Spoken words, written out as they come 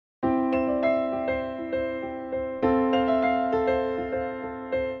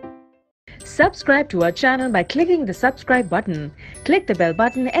Subscribe to our channel by clicking the subscribe button. Click the bell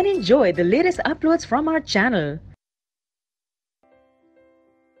button and enjoy the latest uploads from our channel.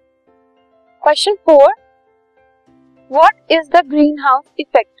 Question 4. What is the greenhouse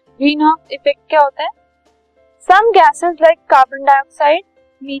effect? Greenhouse effect क्या होता है? Some gases like carbon dioxide,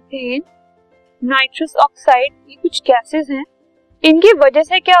 methane, nitrous oxide, ये कुछ gases हैं. इनकी वजह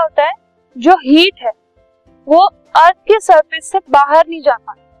से क्या होता है, जो हीट है वो अर्थ के सरफेस से बाहर नहीं जा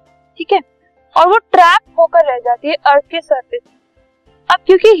पाती, ठीक है, और वो ट्रैप होकर रह जाती है अर्थ के सरफेस. अब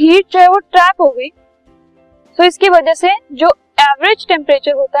क्योंकि हीट जो है वो ट्रैप हो गई, तो इसकी वजह से जो एवरेज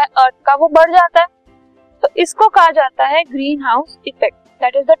टेम्परेचर होता है अर्थ का वो बढ़ जाता है. तो इसको कहा जाता है green house effect.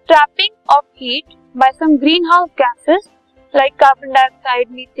 That is the trapping of heat bye some green house gases like carbon dioxide,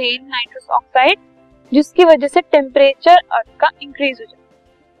 methane, nitrous oxide, जिसकी वजह से टेम्परेचर अर्थ का इंक्रीज हो जाता है.